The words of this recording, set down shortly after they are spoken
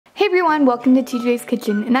Hey everyone, welcome to TJ's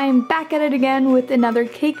Kitchen, and I am back at it again with another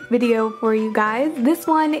cake video for you guys. This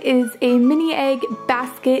one is a mini egg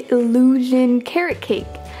basket illusion carrot cake.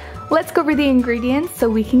 Let's go over the ingredients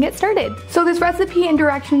so we can get started. So this recipe and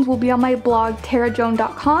directions will be on my blog,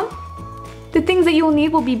 tarajoan.com. The things that you will need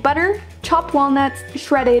will be butter, chopped walnuts,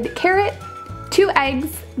 shredded carrot, 2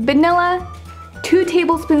 eggs, vanilla, 2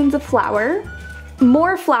 tablespoons of flour,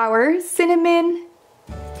 more flour, cinnamon,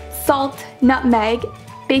 salt, nutmeg,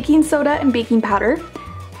 baking soda and baking powder,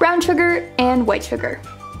 brown sugar, and white sugar.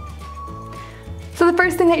 So the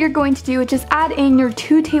first thing that you're going to do is just add in your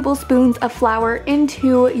 2 tablespoons of flour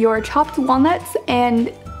into your chopped walnuts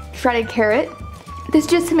and shredded carrot. This is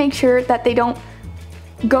just to make sure that they don't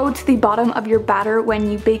go to the bottom of your batter when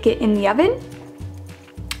you bake it in the oven,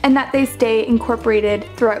 and that they stay incorporated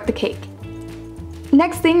throughout the cake.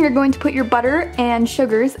 Next thing, you're going to put your butter and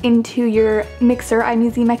sugars into your mixer. I'm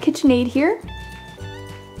using my KitchenAid here.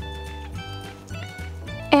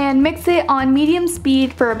 And mix it on medium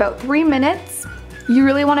speed for about 3 minutes. You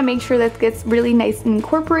really want to make sure that gets really nice and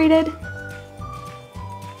incorporated.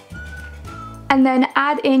 And then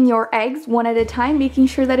add in your eggs one at a time, making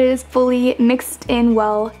sure that it is fully mixed in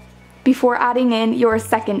well before adding in your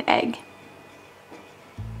second egg.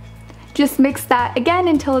 Just mix that again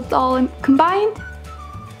until it's all combined.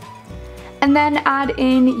 And then add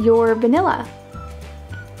in your vanilla.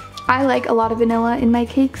 I like a lot of vanilla in my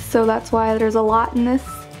cakes, so that's why there's a lot in this.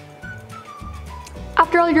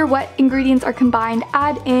 After all your wet ingredients are combined,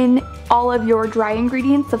 add in all of your dry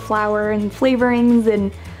ingredients, the flour and flavorings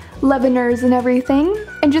and leaveners and everything,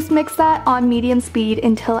 and just mix that on medium speed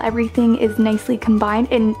until everything is nicely combined,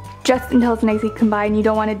 and just until it's nicely combined. You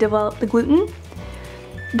don't want to develop the gluten.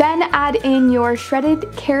 Then add in your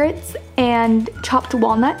shredded carrots and chopped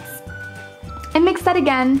walnuts and mix that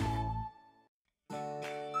again.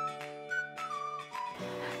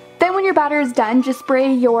 Then when your batter is done, just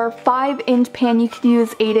spray your 5-inch pan. You could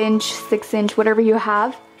use 8-inch, 6-inch, whatever you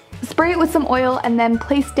have. Spray it with some oil and then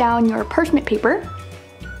place down your parchment paper.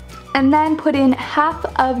 And then put in half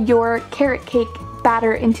of your carrot cake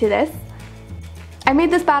batter into this. I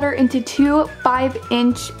made this batter into 2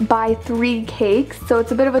 5-inch by 3 cakes, so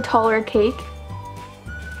it's a bit of a taller cake.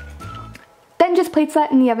 Then just place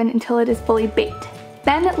that in the oven until it is fully baked.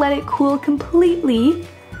 Then let it cool completely.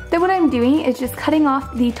 Then what I'm doing is just cutting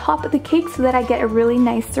off the top of the cake so that I get a really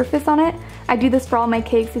nice surface on it. I do this for all my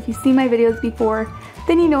cakes. If you've seen my videos before,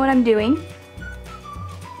 then you know what I'm doing.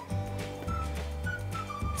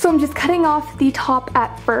 So I'm just cutting off the top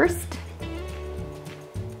at first.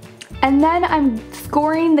 And then I'm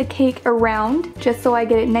scoring the cake around just so I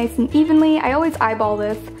get it nice and evenly. I always eyeball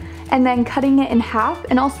this. And then cutting it in half,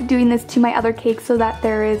 and also doing this to my other cake so that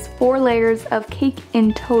there is 4 layers of cake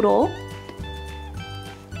in total.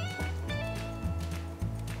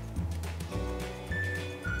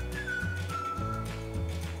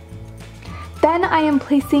 Then I am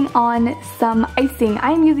placing on some icing.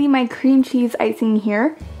 I am using my cream cheese icing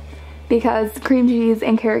here because cream cheese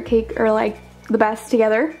and carrot cake are like the best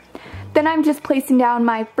together. Then I'm just placing down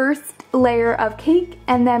my first layer of cake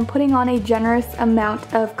and then putting on a generous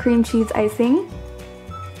amount of cream cheese icing.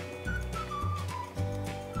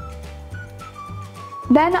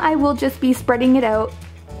 Then I will just be spreading it out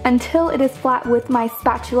until it is flat with my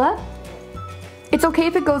spatula. It's okay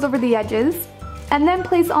if it goes over the edges. And then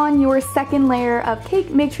place on your second layer of cake,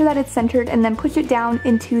 make sure that it's centered, and then push it down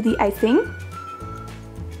into the icing.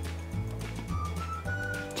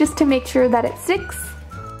 Just to make sure that it sticks.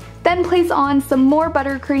 Then place on some more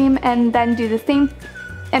buttercream and then do the same,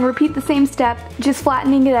 and repeat the same step, just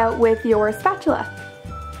flattening it out with your spatula.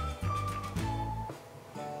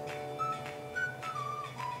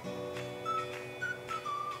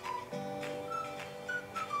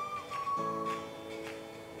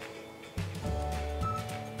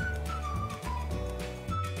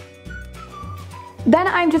 Then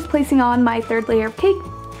I'm just placing on my third layer of cake,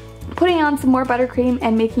 putting on some more buttercream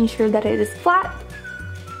and making sure that it is flat.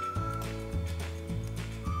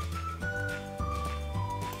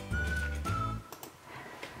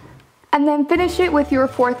 And then finish it with your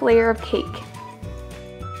 4th layer of cake.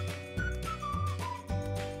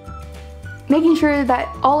 Making sure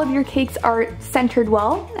that all of your cakes are centered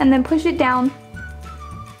well, and then push it down.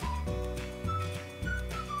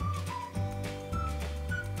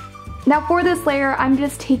 Now for this layer, I'm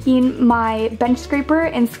just taking my bench scraper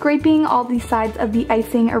and scraping all the sides of the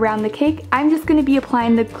icing around the cake. I'm just going to be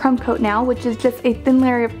applying the crumb coat now, which is just a thin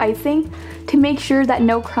layer of icing to make sure that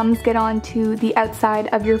no crumbs get onto the outside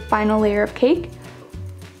of your final layer of cake.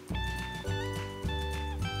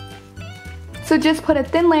 So just put a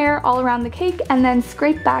thin layer all around the cake and then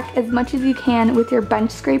scrape back as much as you can with your bench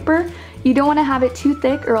scraper. You don't want to have it too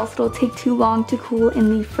thick or else it'll take too long to cool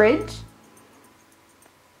in the fridge.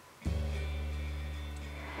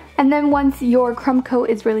 And then once your crumb coat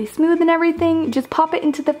is really smooth and everything, just pop it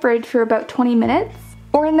into the fridge for about 20 minutes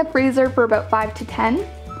or in the freezer for about 5 to 10.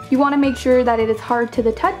 You want to make sure that it is hard to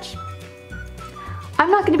the touch.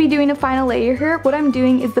 I'm not going to be doing a final layer here. What I'm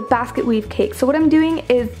doing is the basket weave cake. So what I'm doing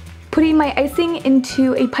is putting my icing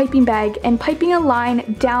into a piping bag and piping a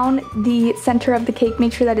line down the center of the cake,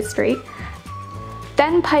 make sure that it's straight.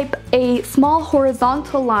 Then pipe a small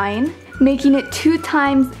horizontal line, making it 2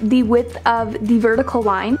 times the width of the vertical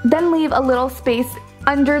line. Then leave a little space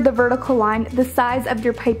under the vertical line, the size of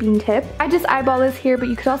your piping tip. I just eyeball this here, but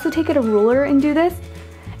you could also take out a ruler and do this.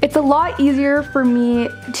 It's a lot easier for me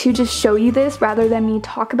to just show you this rather than me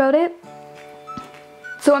talk about it.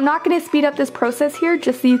 So I'm not going to speed up this process here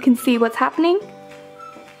just so you can see what's happening.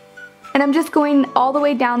 And I'm just going all the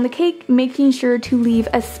way down the cake, making sure to leave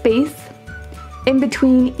a space in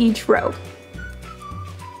between each row.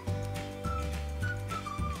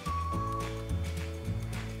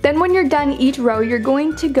 Then when you're done each row, you're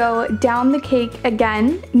going to go down the cake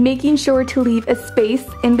again, making sure to leave a space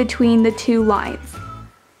in between the 2 lines.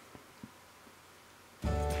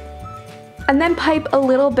 And then pipe a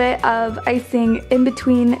little bit of icing in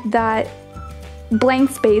between that blank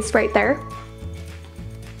space right there.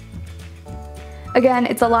 Again,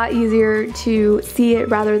 it's a lot easier to see it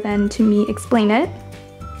rather than to me explain it.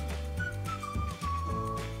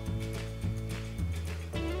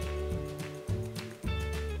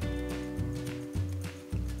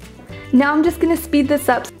 Now I'm just going to speed this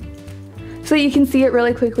up so you can see it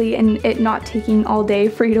really quickly and it not taking all day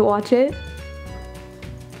for you to watch it.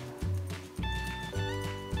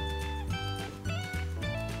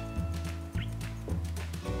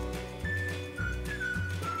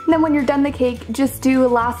 And then when you're done the cake, just do a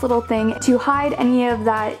last little thing to hide any of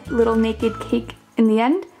that little naked cake in the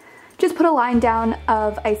end. Just put a line down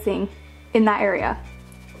of icing in that area.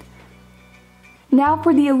 Now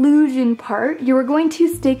for the illusion part, you are going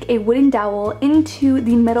to stick a wooden dowel into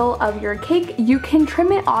the middle of your cake. You can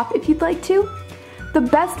trim it off if you'd like to. The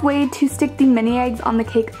best way to stick the mini eggs on the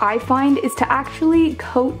cake, I find, is to actually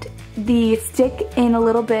coat the stick in a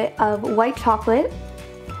little bit of white chocolate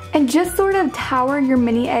and just sort of tower your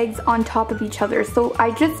mini eggs on top of each other. So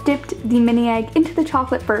I just dipped the mini egg into the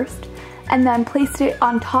chocolate first and then placed it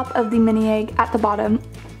on top of the mini egg at the bottom.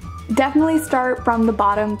 Definitely start from the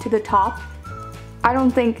bottom to the top. I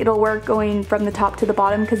don't think it'll work going from the top to the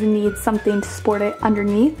bottom because it needs something to support it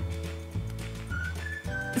underneath.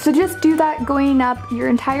 So just do that going up your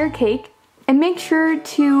entire cake and make sure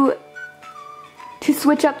to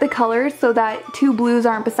switch up the colors so that 2 blues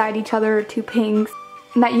aren't beside each other or 2 pinks,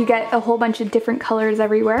 and that you get a whole bunch of different colors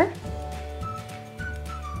everywhere.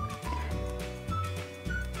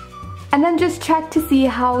 And then just check to see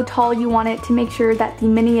how tall you want it to make sure that the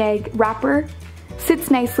mini egg wrapper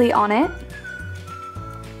sits nicely on it.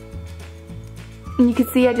 And you can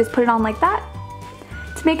see I just put it on like that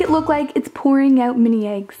to make it look like it's pouring out mini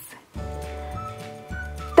eggs.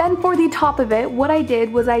 Then for the top of it, what I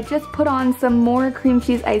did was I just put on some more cream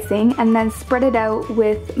cheese icing and then spread it out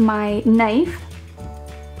with my knife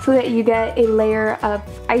so that you get a layer of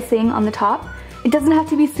icing on the top. It doesn't have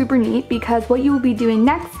to be super neat because what you will be doing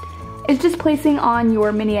next is just placing on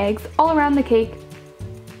your mini eggs all around the cake.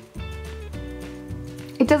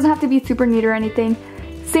 It doesn't have to be super neat or anything.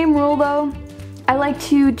 Same rule though, I like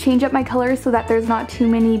to change up my colors so that there's not too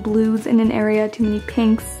many blues in an area, too many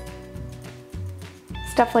pinks,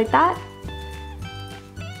 stuff like that.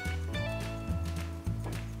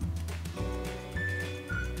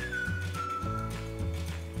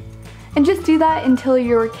 And just do that until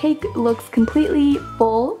your cake looks completely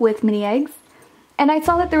full with mini eggs. And I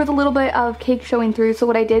saw that there was a little bit of cake showing through, so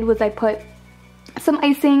what I did was I put some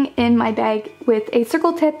icing in my bag with a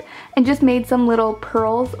circle tip and just made some little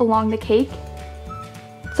pearls along the cake.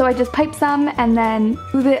 So I just piped some and then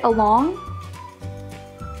move it along.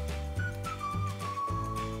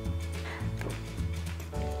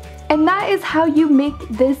 And that is how you make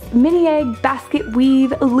this mini egg basket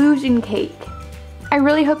weave illusion cake. I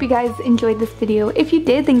really hope you guys enjoyed this video. If you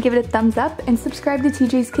did, then give it a thumbs up and subscribe to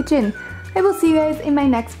TJ's Kitchen. I will see you guys in my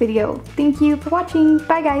next video. Thank you for watching.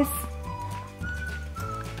 Bye guys.